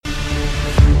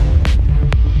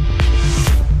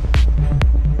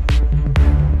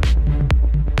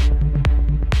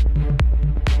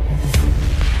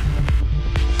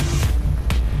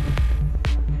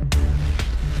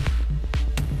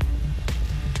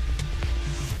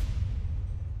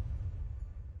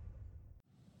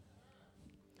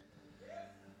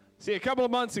See, a couple of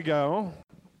months ago,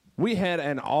 we had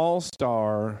an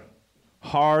all-star,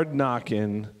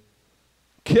 hard-knocking,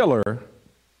 killer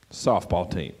softball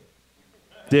team,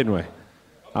 didn't we?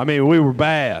 I mean, we were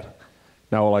bad.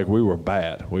 No, like, we were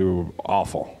bad. We were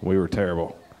awful. We were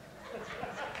terrible.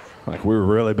 Like, we were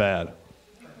really bad.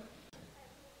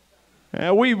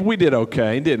 And we did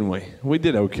okay, didn't we? We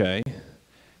did okay.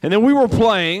 And then we were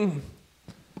playing.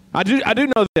 I do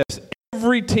know this.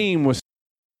 Every team was.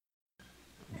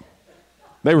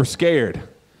 They were scared.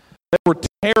 They were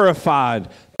terrified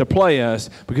to play us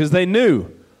because they knew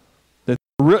that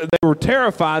they were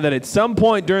terrified that at some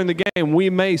point during the game we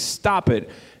may stop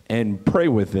it and pray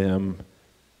with them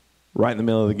right in the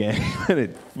middle of the game.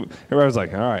 And everybody was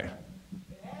like, all right.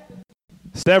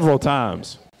 Several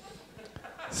times.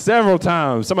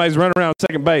 Somebody's running around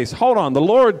second base. Hold on, the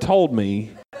Lord told me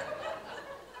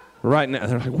right now.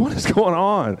 They're like, what is going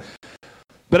on?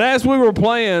 But as we were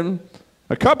playing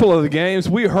a couple of the games,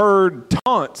 we heard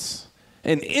taunts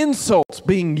and insults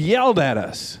being yelled at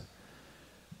us.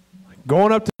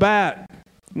 Going up to bat,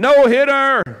 no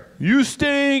hitter, you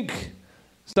stink.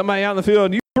 Somebody out in the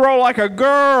field, you throw like a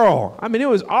girl. I mean, it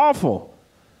was awful.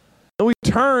 And we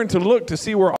turned to look to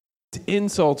see where all these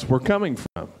insults were coming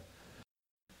from.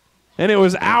 And it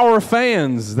was our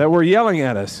fans that were yelling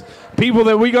at us, people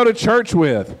that we go to church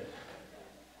with.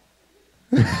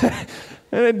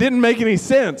 And it didn't make any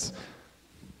sense.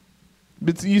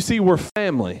 But you see, we're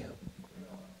family,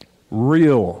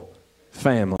 real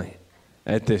family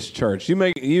at this church. You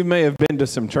may have been to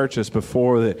some churches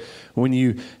before that when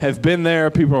you have been there,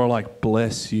 people are like,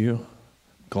 bless you,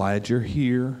 glad you're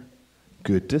here,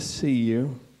 good to see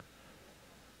you.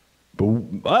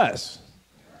 But us,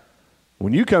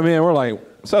 when you come in, we're like,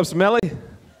 what's up, Smelly?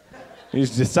 You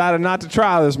just decided not to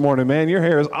try this morning, man. Your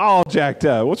hair is all jacked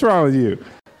up. What's wrong with you?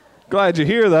 Glad you're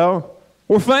here, though.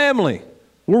 We're family.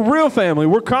 We're real family.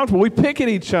 We're comfortable. We pick at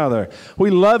each other. We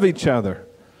love each other.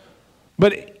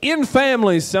 But in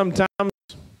families, sometimes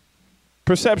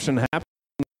perception happens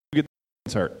and you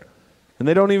get hurt. And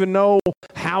they don't even know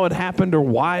how it happened or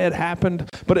why it happened,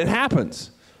 but it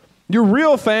happens. Your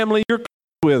real family you're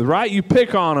with, right? You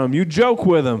pick on them. You joke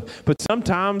with them. But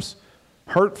sometimes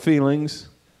hurt feelings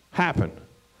happen.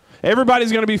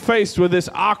 Everybody's going to be faced with this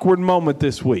awkward moment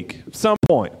this week at some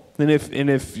point. And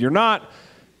if you're not,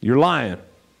 you're lying.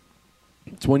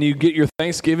 It's when you get your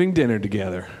Thanksgiving dinner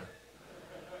together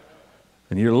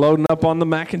and you're loading up on the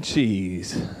mac and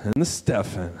cheese and the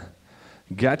stuffing.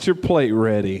 Got your plate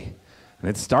ready and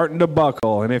it's starting to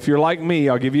buckle. And if you're like me,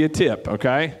 I'll give you a tip,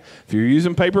 okay? If you're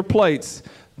using paper plates,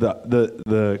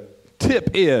 the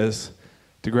tip is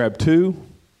to grab 2,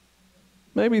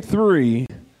 maybe 3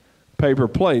 paper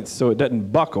plates so it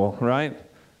doesn't buckle, right,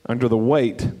 under the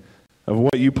weight of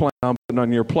what you plan on putting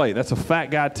on your plate. That's a fat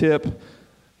guy tip.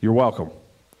 You're welcome.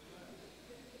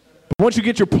 But once you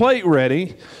get your plate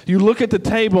ready, you look at the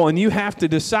table and you have to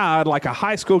decide, like a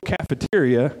high school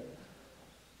cafeteria,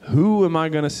 who am I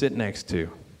going to sit next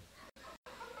to?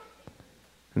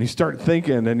 And you start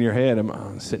thinking in your head, am I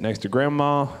going to sit next to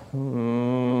Grandma?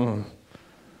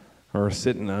 Or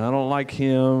sitting, I don't like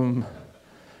him.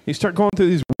 You start going through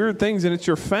these weird things, and it's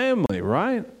your family,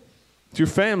 right? It's your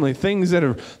family, things that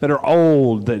are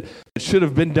old, that should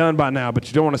have been done by now, but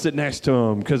you don't want to sit next to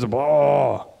them because of,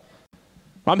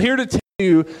 I'm here to tell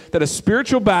you that a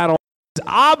spiritual battle is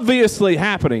obviously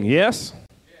happening, yes?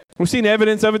 We've seen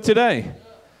evidence of it today.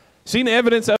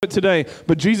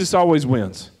 But Jesus always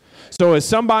wins. So as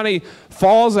somebody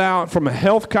falls out from a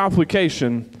health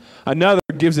complication, another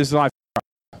gives his life to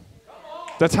Christ.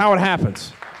 That's how it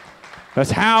happens.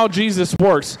 That's how Jesus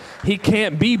works. He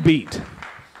can't be beat.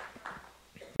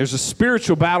 There's a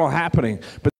spiritual battle happening,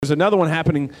 but there's another one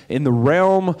happening in the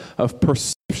realm of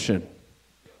perception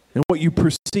and what you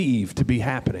perceive to be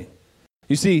happening.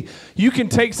 You see, you can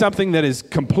take something that is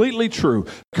completely true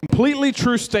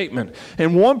statement,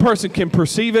 and one person can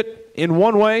perceive it in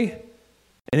one way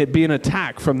and it be an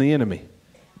attack from the enemy.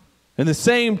 And the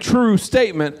same true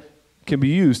statement can be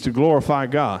used to glorify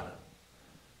God.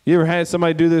 You ever had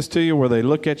somebody do this to you where they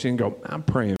look at you and go, I'm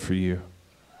praying for you?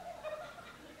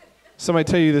 Somebody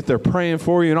tell you that they're praying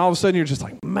for you, and all of a sudden you're just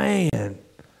like, man,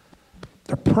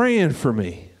 they're praying for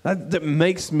me. That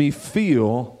makes me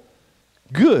feel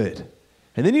good.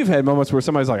 And then you've had moments where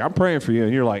somebody's like, I'm praying for you,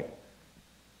 and you're like,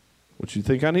 what you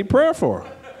think I need prayer for?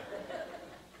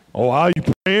 Oh, are you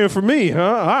praying for me, huh?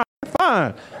 All right,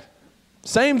 fine.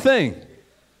 Same thing.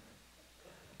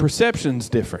 Perception's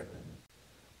different.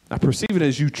 I perceive it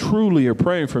as you truly are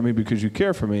praying for me because you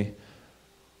care for me,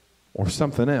 or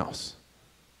something else.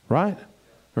 Right?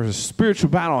 There's a spiritual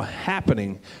battle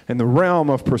happening in the realm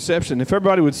of perception. If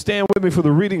everybody would stand with me for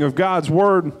the reading of God's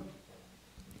word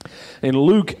in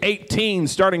Luke 18,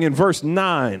 starting in verse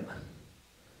 9.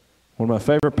 One of my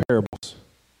favorite parables.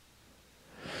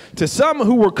 To some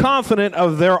who were confident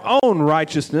of their own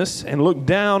righteousness and looked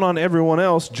down on everyone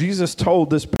else, Jesus told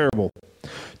this parable.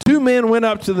 2 men went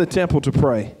up to the temple to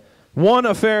pray, one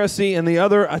a Pharisee and the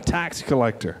other a tax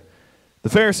collector. The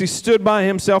Pharisee stood by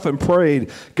himself and prayed,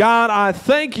 God, I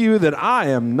thank you that I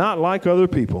am not like other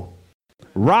people,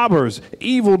 robbers,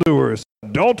 evildoers,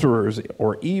 adulterers,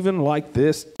 or even like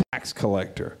this tax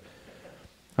collector.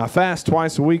 I fast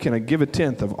twice a week and I give a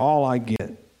tenth of all I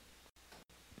get.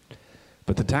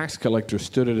 But the tax collector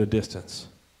stood at a distance.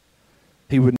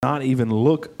 He would not even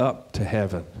look up to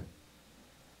heaven.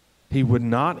 He would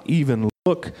not even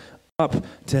look up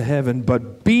to heaven,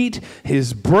 but beat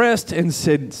his breast and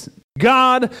said,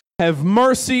 God, have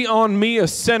mercy on me, a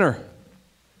sinner.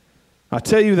 I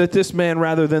tell you that this man,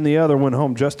 rather than the other, went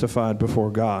home justified before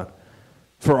God.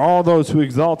 For all those who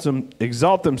exalt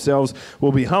themselves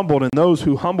will be humbled, and those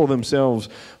who humble themselves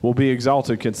will be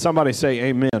exalted. Can somebody say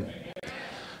amen?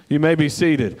 You may be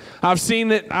seated. I've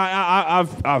seen it.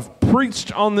 I've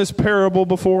preached on this parable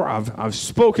before. I've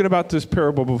spoken about this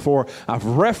parable before. I've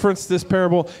referenced this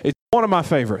parable. It's one of my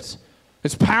favorites.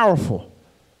 It's powerful.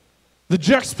 The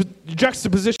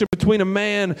juxtaposition between a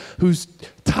man who's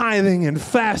tithing and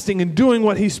fasting and doing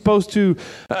what he's supposed to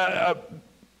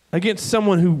against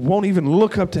someone who won't even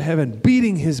look up to heaven,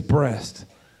 beating his breast,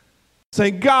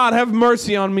 saying, God, have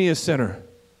mercy on me, a sinner.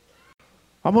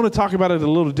 I want to talk about it a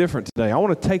little different today. I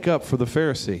want to take up for the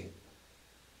Pharisee.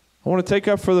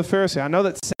 I know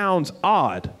that sounds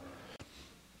odd,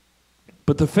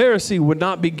 but the Pharisee would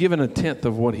not be given a tenth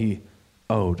of what he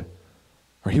owed.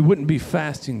 Or he wouldn't be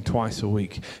fasting twice a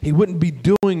week. He wouldn't be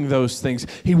doing those things.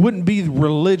 He wouldn't be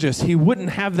religious. He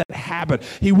wouldn't have that habit.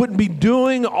 He wouldn't be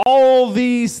doing all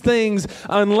these things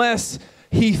unless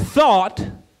he thought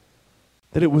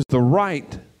that it was the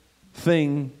right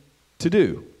thing to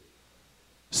do.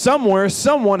 Somewhere,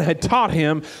 someone had taught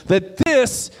him that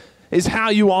this is how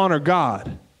you honor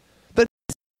God. That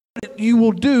this is what you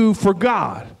will do for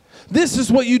God. This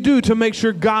is what you do to make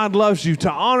sure God loves you.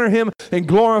 To honor him and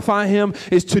glorify him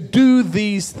is to do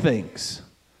these things.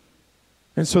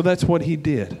 And so that's what he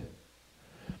did.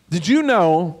 Did you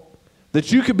know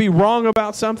that you could be wrong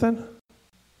about something?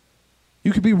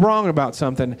 You could be wrong about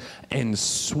something and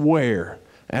swear,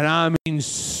 and I mean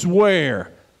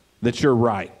swear, that you're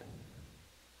right.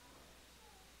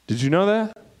 Did you know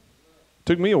that?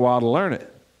 Took me a while to learn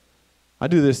it. I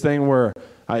do this thing where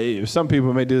some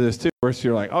people may do this too, where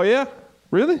you're like, oh yeah?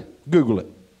 Really? Google it.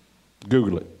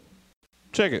 Google it.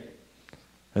 Check it.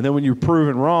 And then when you're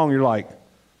proven wrong, you're like,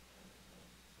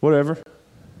 whatever.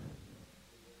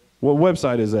 What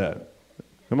website is that?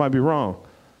 It might be wrong.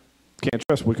 Can't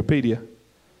trust Wikipedia.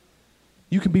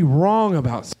 You can be wrong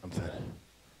about something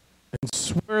and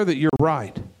swear that you're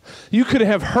right. You could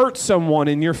have hurt someone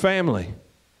in your family.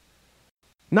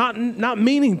 Not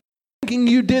meaning, thinking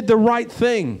you did the right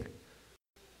thing.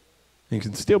 You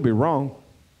can still be wrong.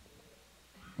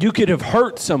 You could have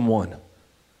hurt someone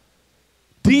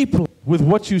deeply with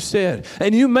what you said.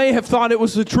 And you may have thought it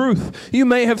was the truth. You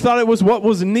may have thought it was what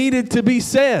was needed to be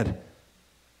said.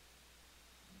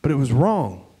 But it was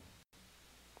wrong.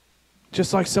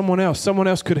 Just like someone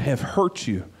else could have hurt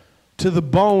you to the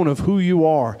bone of who you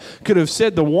are. Could have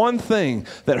said the one thing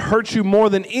that hurts you more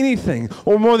than anything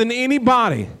or more than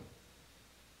anybody.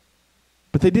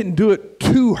 But they didn't do it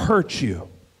to hurt you.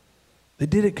 They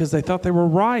did it because they thought they were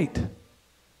right.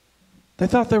 They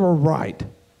thought they were right.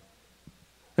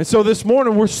 And so this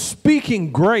morning we're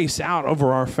speaking grace out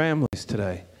over our families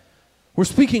today. We're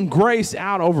speaking grace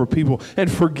out over people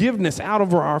and forgiveness out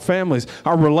over our families,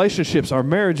 our relationships, our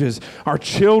marriages, our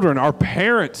children, our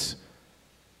parents.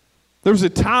 There was a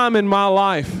time in my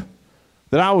life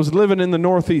that I was living in the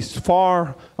Northeast,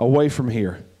 far away from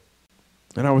here.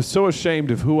 And I was so ashamed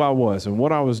of who I was and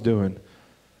what I was doing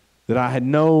that I had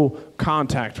no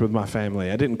contact with my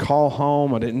family. I didn't call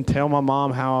home. I didn't tell my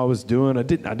mom how I was doing. I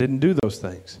didn't do those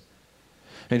things.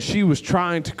 And she was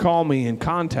trying to call me and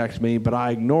contact me, but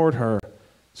I ignored her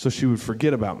so she would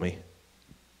forget about me.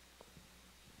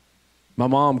 My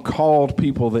mom called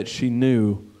people that she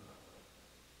knew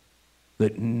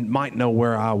that might know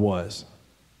where I was.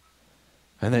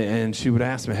 And she would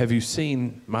ask me, have you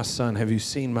seen my son? Have you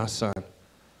seen my son?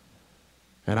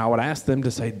 And I would ask them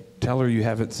to say, tell her you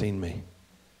haven't seen me.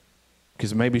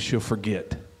 Because maybe she'll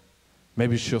forget.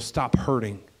 Maybe she'll stop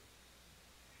hurting.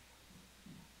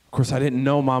 Of course, I didn't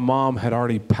know my mom had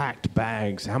already packed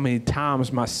bags. How many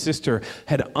times my sister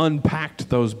had unpacked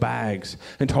those bags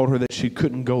and told her that she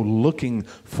couldn't go looking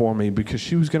for me because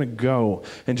she was going to go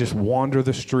and just wander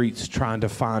the streets trying to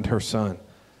find her son.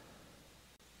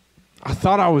 I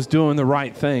thought I was doing the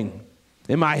right thing.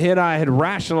 In my head, I had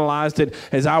rationalized it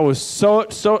as I was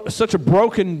such a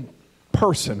broken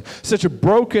person,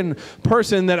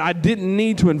 that I didn't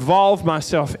need to involve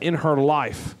myself in her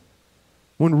life,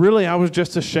 when really I was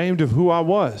just ashamed of who I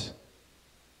was.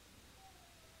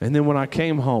 And then when I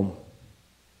came home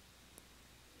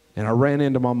and I ran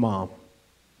into my mom,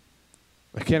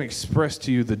 I can't express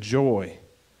to you the joy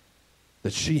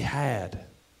that she had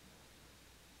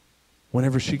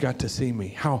whenever she got to see me,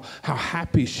 how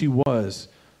happy she was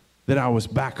that I was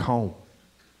back home.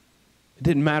 It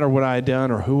didn't matter what I had done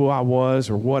or who I was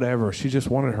or whatever. She just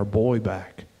wanted her boy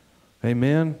back.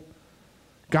 Amen?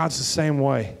 God's the same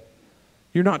way.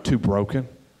 You're not too broken.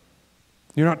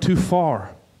 You're not too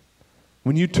far.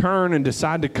 When you turn and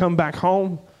decide to come back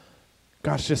home,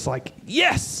 God's just like,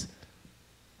 yes,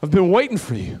 I've been waiting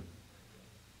for you.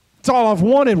 It's all I've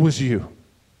wanted was you.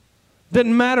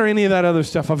 Doesn't matter any of that other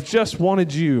stuff. I've just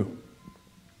wanted you.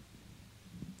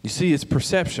 You see, it's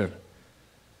perception.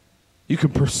 You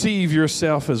can perceive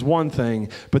yourself as one thing,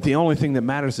 but the only thing that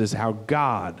matters is how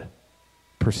God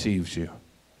perceives you.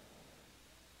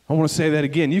 I want to say that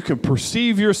again. You can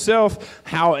perceive yourself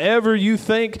however you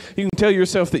think. You can tell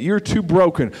yourself that you're too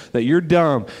broken, that you're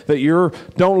dumb, that you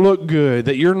don't look good,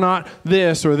 that you're not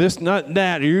this or this, not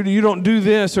that, or you don't do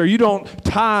this, or you don't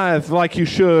tithe like you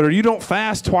should, or you don't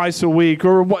fast twice a week,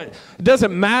 or what. It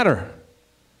doesn't matter.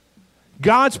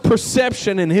 God's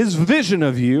perception and His vision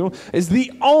of you is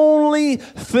the only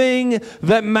thing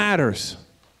that matters.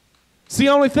 It's the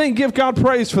only thing. Give God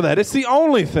praise for that. It's the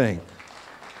only thing.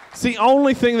 It's the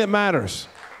only thing that matters.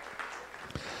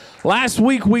 Last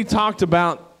week we talked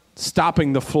about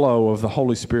stopping the flow of the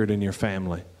Holy Spirit in your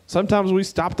family. Sometimes we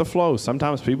stop the flow.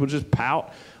 Sometimes people just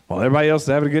pout while everybody else is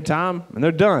having a good time and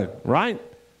they're done, right?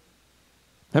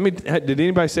 Did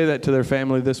anybody say that to their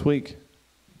family this week?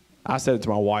 I said it to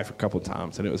my wife a couple of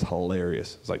times and it was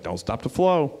hilarious. It's like, don't stop the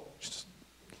flow.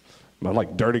 My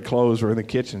dirty clothes were in the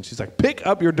kitchen. She's like, pick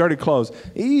up your dirty clothes.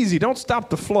 Easy, don't stop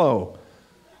the flow.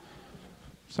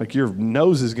 It's like your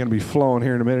nose is going to be flowing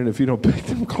here in a minute if you don't pick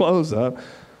them clothes up.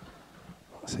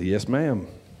 I say, yes, ma'am.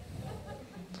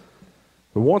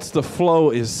 But once the flow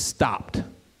is stopped,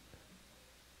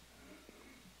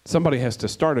 somebody has to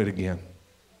start it again.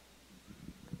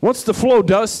 Once the flow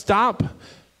does stop,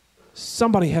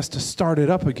 somebody has to start it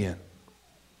up again.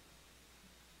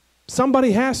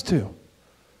 Somebody has to.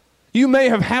 You may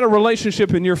have had a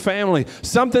relationship in your family,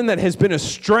 something that has been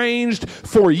estranged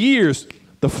for years.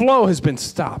 The flow has been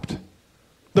stopped.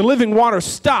 The living water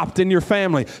stopped in your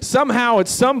family. Somehow, at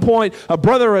some point, a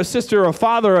brother, a sister, a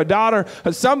father, a daughter,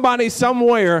 somebody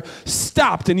somewhere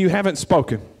stopped and you haven't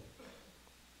spoken.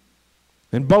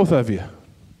 And both of you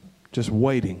just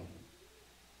waiting.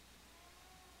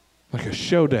 Like a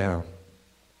showdown.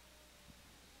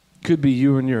 Could be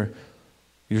you and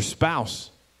your spouse.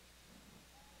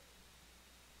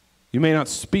 You may not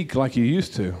speak like you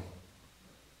used to.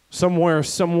 Somewhere,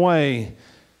 some way,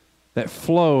 that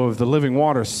flow of the living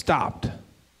water stopped.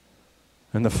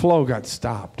 And the flow got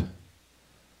stopped.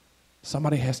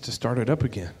 Somebody has to start it up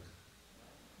again.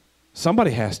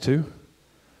 Somebody has to.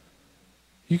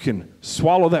 You can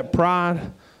swallow that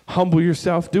pride, humble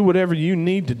yourself, do whatever you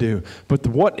need to do. But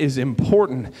what is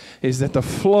important is that the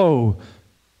flow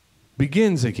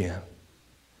begins again.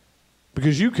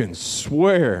 Because you can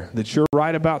swear that you're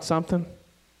right about something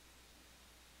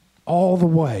all the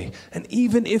way. And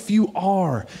even if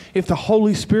the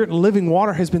Holy Spirit and living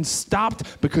water has been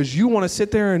stopped because you want to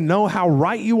sit there and know how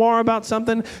right you are about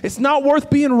something, it's not worth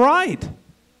being right.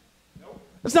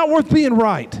 It's not worth being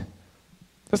right.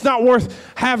 It's not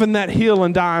worth having that hill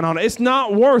and dying on it. It's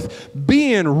not worth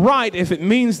being right if it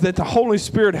means that the Holy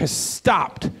Spirit has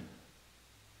stopped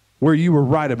where you were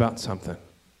right about something.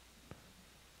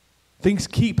 Things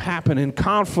keep happening,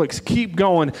 conflicts keep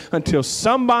going until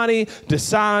somebody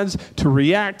decides to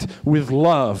react with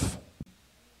love.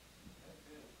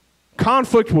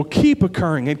 Conflict will keep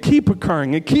occurring and keep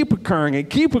occurring and keep occurring and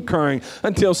keep occurring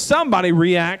until somebody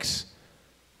reacts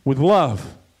with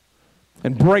love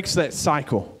and breaks that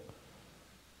cycle.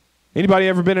 Anybody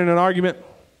ever been in an argument?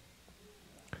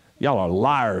 Y'all are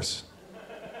liars.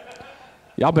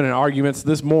 Y'all been in arguments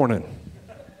this morning.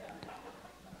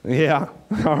 Yeah,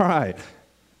 all right.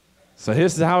 So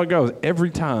this is how it goes. Every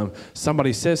time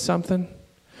somebody says something,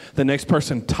 the next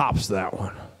person tops that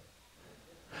one.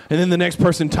 And then the next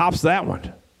person tops that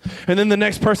one. And then the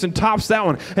next person tops that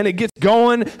one. And it gets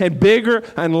going and bigger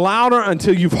and louder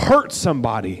until you've hurt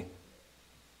somebody.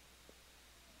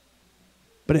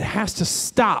 But it has to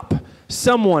stop.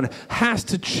 Someone has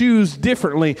to choose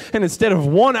differently. And instead of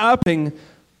one-upping,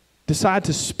 decide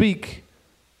to speak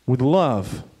with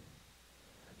love.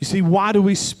 You see, why do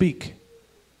we speak?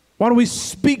 Why do we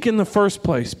speak in the first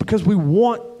place? Because we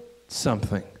want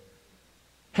something.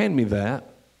 Hand me that.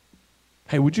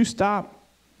 Hey, would you stop?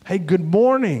 Hey, good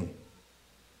morning.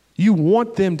 You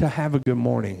want them to have a good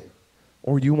morning.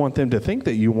 Or you want them to think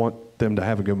that you want them to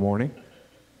have a good morning.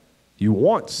 You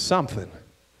want something.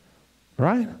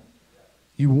 Right?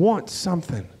 You want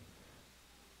something.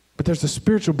 But there's a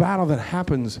spiritual battle that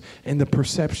happens in the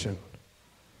perception.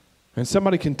 And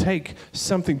somebody can take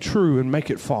something true and make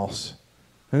it false.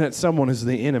 And that someone is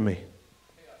the enemy.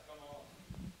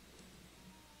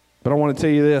 But I want to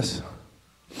tell you this.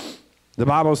 The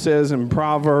Bible says in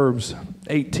Proverbs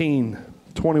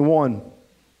 18:21,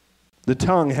 the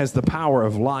tongue has the power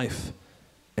of life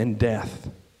and death,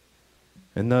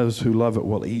 and those who love it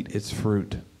will eat its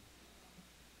fruit.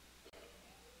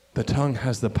 The tongue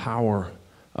has the power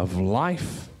of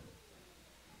life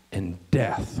and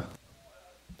death.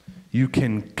 You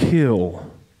can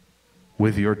kill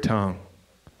with your tongue.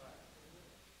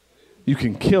 You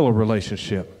can kill a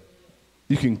relationship.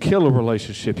 You can kill a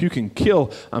relationship. You can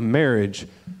kill a marriage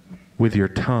with your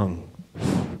tongue,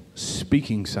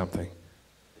 speaking something.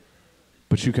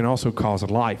 But you can also cause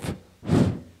life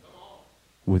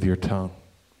with your tongue.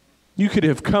 You could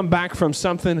have come back from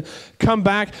something, come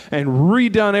back and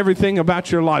redone everything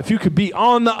about your life. You could be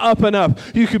on the up and up.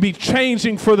 You could be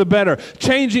changing for the better,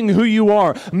 changing who you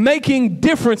are, making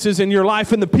differences in your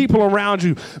life and the people around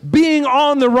you, being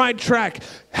on the right track,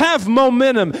 have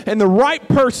momentum, and the right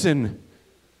person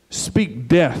speak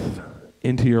death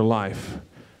into your life,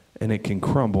 and it can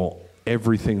crumble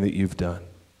everything that you've done.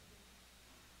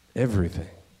 Everything.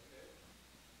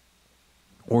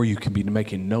 Or you can be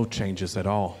making no changes at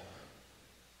all.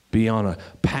 Be on a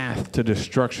path to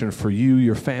destruction for you,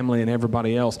 your family, and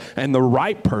everybody else. And the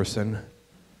right person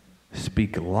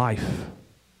speak life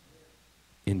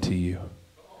into you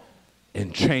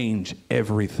and change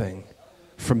everything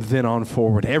from then on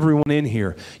forward. Everyone in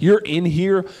here, you're in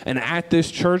here and at this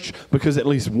church because at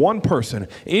least one person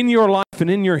in your life and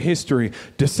in your history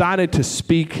decided to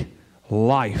speak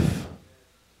life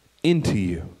into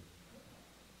you.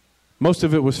 Most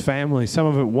of it was family. Some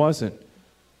of it wasn't.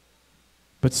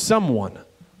 But someone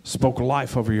spoke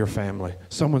life over your family.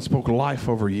 Someone spoke life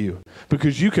over you.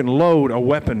 Because you can load a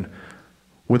weapon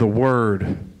with a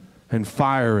word and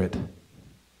fire it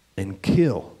and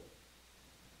kill.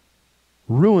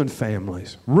 Ruin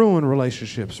families, ruin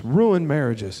relationships, ruin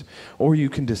marriages. Or you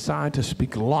can decide to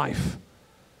speak life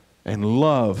and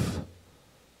love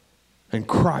and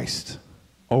Christ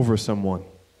over someone.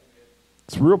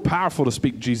 It's real powerful to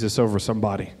speak Jesus over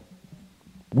somebody.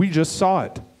 We just saw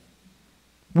it.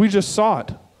 We just saw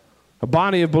it. A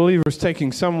body of believers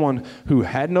taking someone who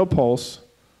had no pulse,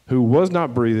 who was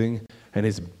not breathing, and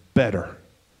is better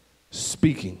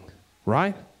speaking.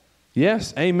 Right?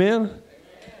 Yes? Amen?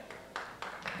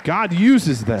 God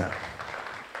uses that.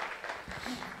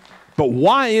 But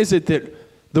why is it that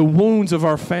the wounds of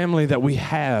our family that we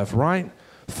have, right,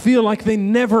 feel like they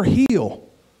never heal?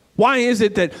 Why is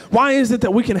it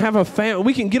that we can have a family,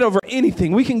 we can get over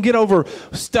anything. We can get over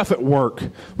stuff at work.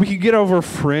 We can get over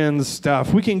friends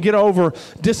stuff. We can get over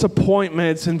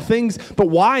disappointments and things. But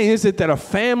why is it that a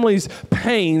family's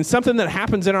pain, something that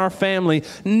happens in our family,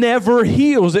 never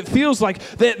heals? It feels like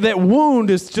that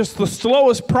wound is just the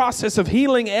slowest process of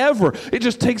healing ever. It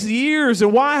just takes years.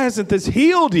 And why hasn't this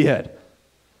healed yet?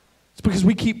 It's because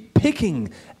we keep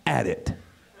picking at it.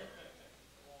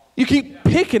 You keep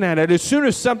picking at it. As soon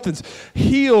as something's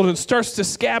healed and starts to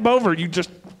scab over, you just,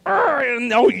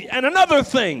 and another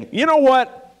thing. You know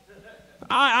what?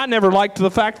 I never liked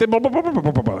the fact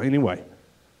that, anyway.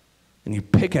 And you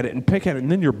pick at it,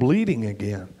 and then you're bleeding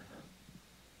again.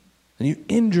 And you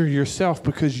injure yourself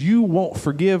because you won't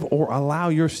forgive or allow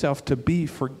yourself to be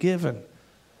forgiven.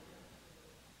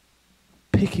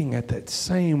 Picking at that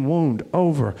same wound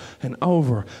over and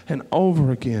over and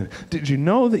over again. Did you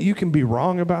know that you can be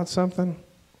wrong about something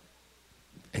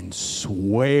and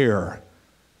swear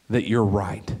that you're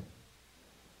right?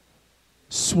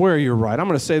 Swear you're right. I'm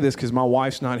going to say this because my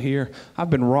wife's not here. I've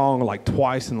been wrong like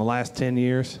twice in the last 10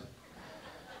 years.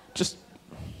 Just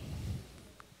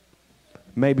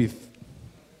maybe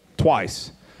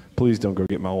twice. Please don't go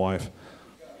get my wife.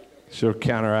 She'll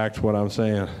counteract what I'm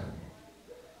saying.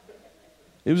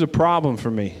 It was a problem for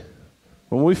me.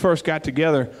 When we first got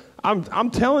together,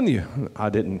 I'm telling you, I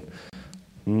didn't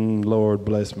Lord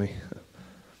bless me.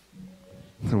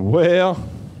 Well,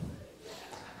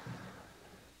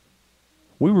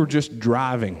 we were just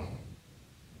driving.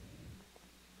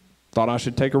 Thought I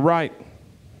should take a right.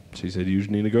 She said, you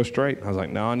need to go straight. I was like,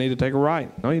 no, I need to take a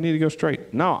right. No, you need to go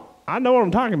straight. No, I know what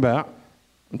I'm talking about.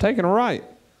 I'm taking a right.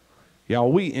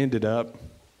 Y'all, we ended up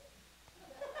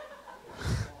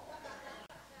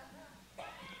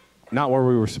not where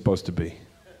we were supposed to be.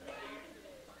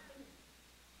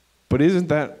 But isn't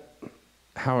that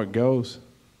how it goes?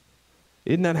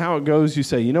 Isn't that how it goes? You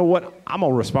say, you know what? I'm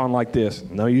going to respond like this.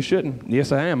 No, you shouldn't.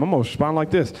 Yes, I am. I'm going to respond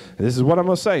like this. This is what I'm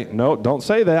going to say. No, don't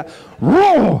say that.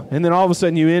 Roar! And then all of a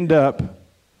sudden you end up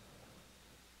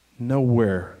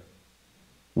nowhere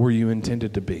where you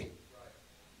intended to be.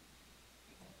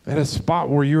 At a spot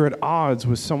where you're at odds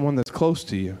with someone that's close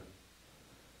to you.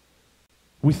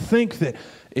 We think that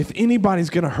if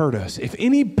anybody's going to hurt us, if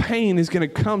any pain is going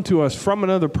to come to us from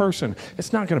another person,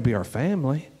 it's not going to be our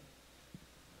family.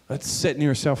 That's setting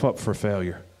yourself up for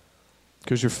failure.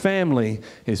 Because your family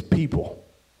is people.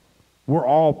 We're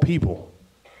all people.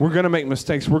 We're going to make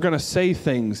mistakes. We're going to say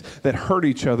things that hurt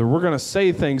each other. We're going to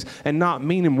say things and not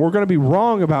mean them. We're going to be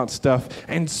wrong about stuff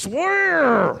and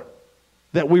swear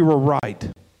that we were right.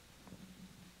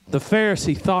 The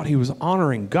Pharisee thought he was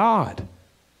honoring God.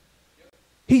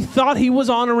 He thought he was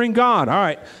honoring God. All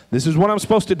right, this is what I'm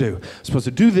supposed to do. I'm supposed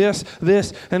to do this,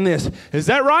 this, and this. Is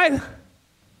that right?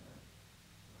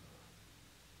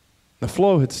 The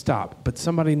flow had stopped, but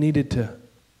somebody needed to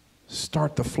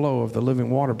start the flow of the living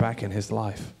water back in his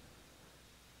life.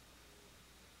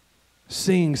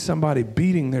 Seeing somebody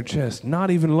beating their chest,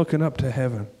 not even looking up to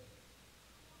heaven.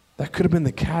 That could have been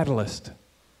the catalyst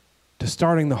to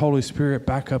starting the Holy Spirit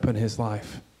back up in his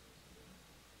life.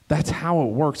 That's how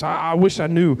it works. I wish I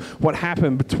knew what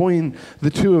happened between the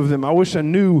two of them. I wish I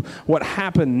knew what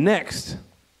happened next.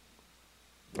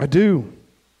 I do.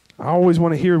 I always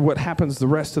want to hear what happens the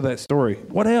rest of that story.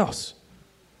 What else?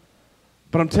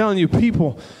 But I'm telling you,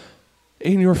 people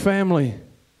in your family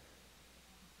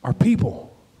are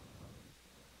people.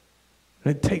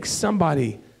 And it takes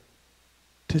somebody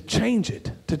to change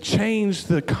it, to change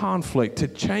the conflict, to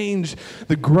change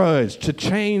the grudge, to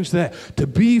change that, to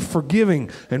be forgiving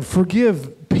and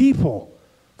forgive people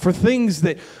for things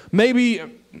that maybe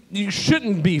you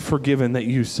shouldn't be forgiven that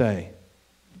you say.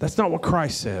 That's not what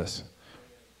Christ says.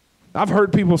 I've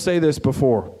heard people say this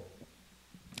before.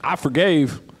 I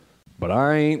forgave, but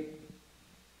I ain't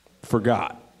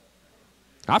forgot.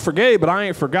 I forgave, but I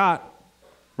ain't forgot.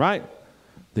 Right?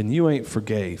 Then you ain't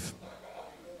forgave.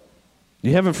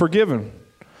 You haven't forgiven.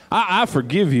 I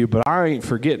forgive you, but I ain't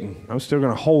forgetting. I'm still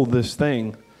going to hold this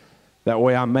thing. That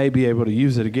way I may be able to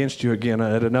use it against you again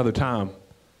at another time.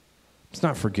 It's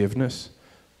not forgiveness.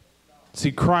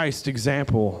 See, Christ's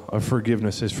example of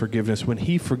forgiveness is forgiveness. When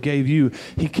he forgave you,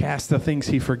 he cast the things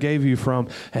he forgave you from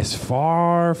as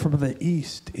far from the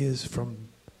east is from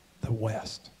the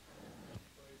west.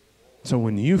 So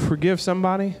when you forgive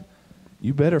somebody,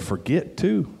 you better forget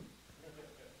too.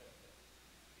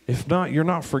 If not, you're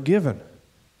not forgiven.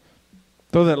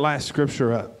 Throw that last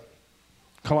scripture up.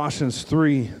 Colossians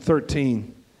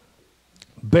 3:13.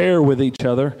 Bear with each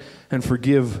other and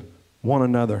forgive one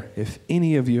another. If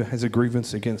any of you has a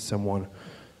grievance against someone,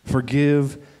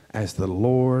 forgive as the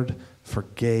Lord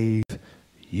forgave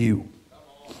you.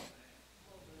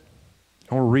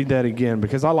 I want to read that again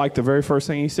because I like the very first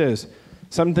thing he says.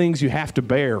 Some things you have to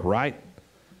bear, right?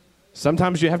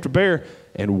 Sometimes you have to bear,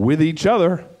 and with each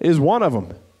other is one of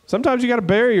them. Sometimes you got to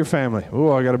bear your family.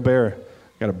 Oh, I got to bear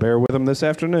with them this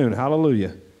afternoon.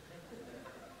 Hallelujah.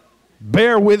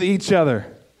 Bear with each other.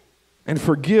 And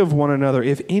forgive one another.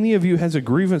 If any of you has a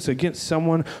grievance against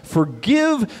someone,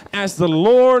 forgive as the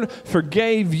Lord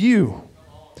forgave you.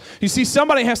 You see,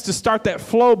 somebody has to start that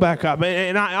flow back up.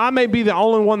 And I may be the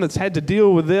only one that's had to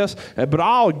deal with this, but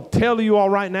I'll tell you all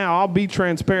right now, I'll be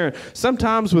transparent.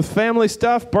 Sometimes with family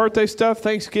stuff, birthday stuff,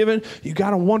 Thanksgiving, you got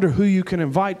to wonder who you can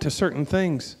invite to certain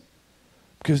things.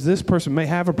 Because this person may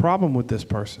have a problem with this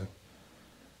person.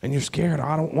 And you're scared.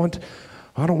 I don't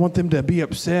want them to be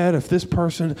upset if this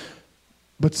person...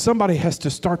 But somebody has to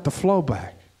start the flow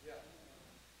back.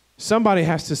 Somebody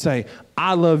has to say,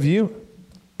 I love you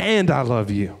and I love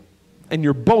you. And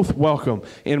you're both welcome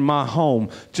in my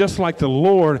home, just like the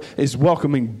Lord is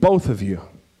welcoming both of you.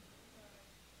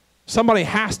 Somebody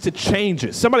has to change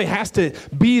it. Somebody has to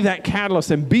be that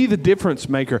catalyst and be the difference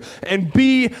maker and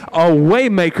be a way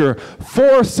maker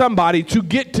for somebody to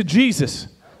get to Jesus.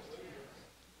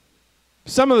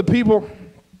 Some of the people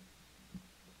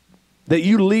that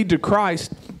you lead to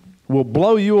Christ will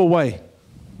blow you away.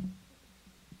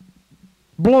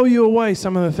 Blow you away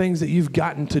some of the things that you've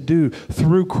gotten to do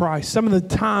through Christ. Some of the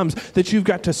times that you've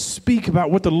got to speak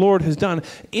about what the Lord has done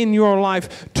in your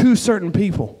life to certain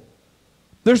people.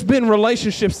 There's been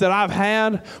relationships that I've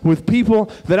had with people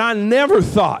that I never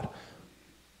thought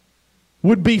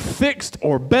would be fixed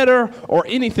or better or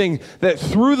anything, that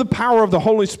through the power of the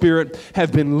Holy Spirit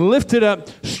have been lifted up,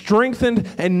 strengthened,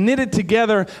 and knitted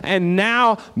together, and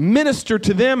now minister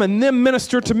to them and them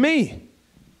minister to me.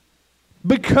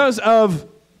 Because of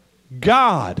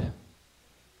God.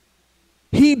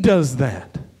 He does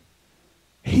that.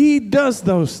 He does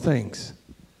those things.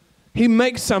 He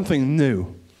makes something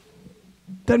new.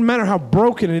 Doesn't matter how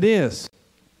broken it is.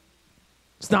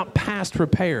 It's not past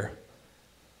repair.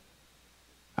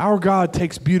 Our God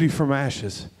takes beauty from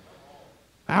ashes.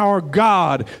 Our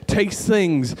God takes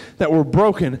things that were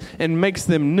broken and makes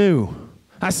them new.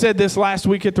 I said this last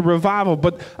week at the revival,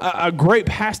 but a grape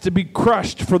has to be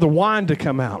crushed for the wine to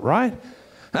come out, right?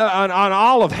 An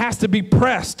olive has to be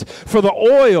pressed for the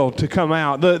oil to come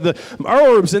out. The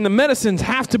herbs and the medicines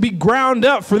have to be ground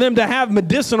up for them to have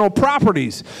medicinal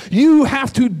properties. You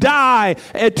have to die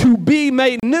to be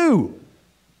made new.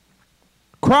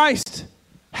 Christ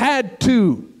had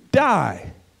to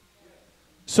die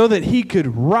so that he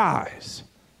could rise.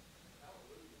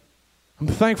 I'm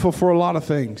thankful for a lot of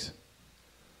things.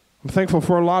 I'm thankful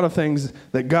for a lot of things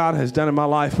that God has done in my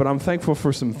life, but I'm thankful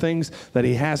for some things that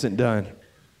he hasn't done.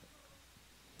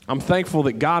 I'm thankful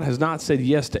that God has not said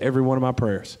yes to every one of my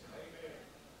prayers.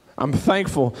 I'm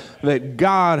thankful that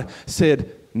God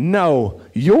said, no,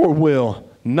 your will,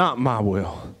 not my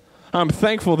will. I'm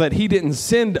thankful that he didn't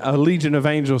send a legion of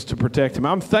angels to protect him.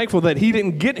 I'm thankful that he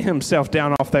didn't get himself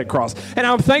down off that cross. And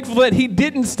I'm thankful that he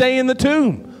didn't stay in the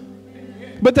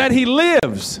tomb, but that he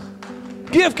lives.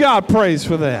 Give God praise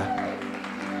for that.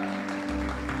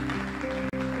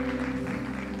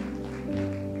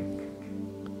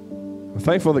 I'm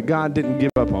thankful that God didn't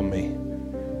give up on me.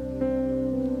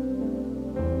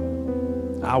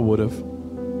 I would have.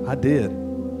 I did.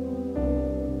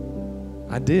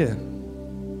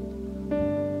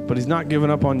 But he's not giving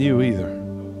up on you either.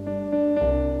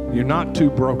 You're not too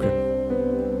broken.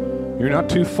 You're not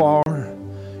too far.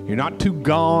 You're not too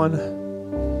gone.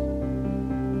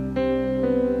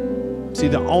 See,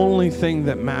 the only thing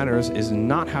that matters is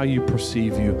not how you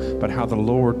perceive you, but how the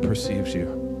Lord perceives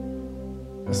you.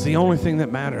 That's the only thing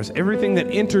that matters. Everything that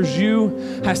enters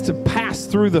you has to pass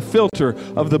through the filter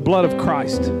of the blood of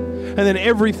Christ. And then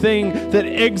everything that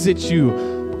exits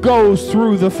you goes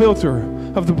through the filter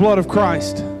of the blood of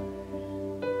Christ.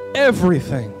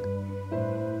 Everything.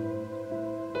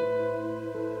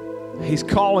 He's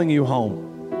calling you home.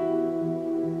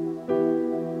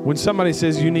 When somebody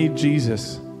says you need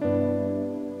Jesus,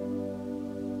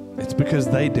 it's because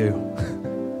they do.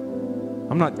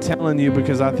 I'm not telling you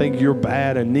because I think you're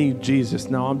bad and need Jesus.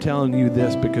 No, I'm telling you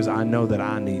this because I know that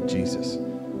I need Jesus.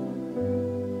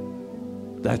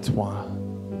 That's why.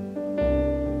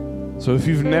 So if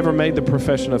you've never made the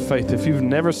profession of faith, if you've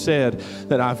never said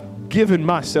that I've given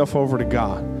myself over to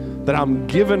God, that I'm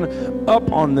giving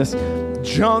up on this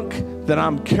junk that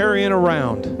I'm carrying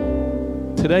around,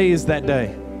 today is that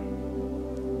day.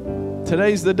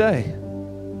 Today's the day.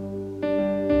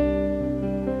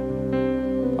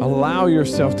 Allow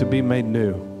yourself to be made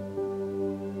new.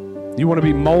 You want to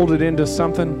be molded into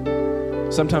something?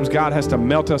 Sometimes God has to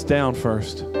melt us down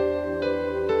first.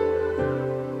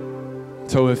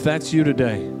 So if that's you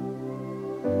today,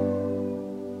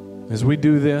 as we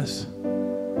do this,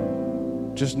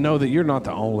 just know that you're not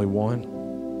the only one.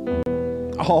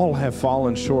 All have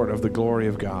fallen short of the glory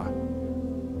of God.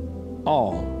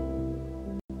 All.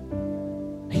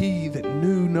 He that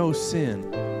knew no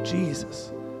sin,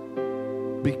 Jesus,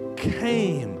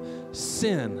 became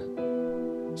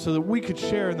sin so that we could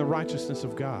share in the righteousness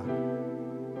of God.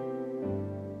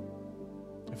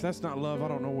 If that's not love, I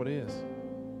don't know what is.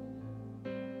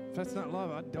 If that's not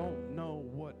love, I don't know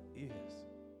what is.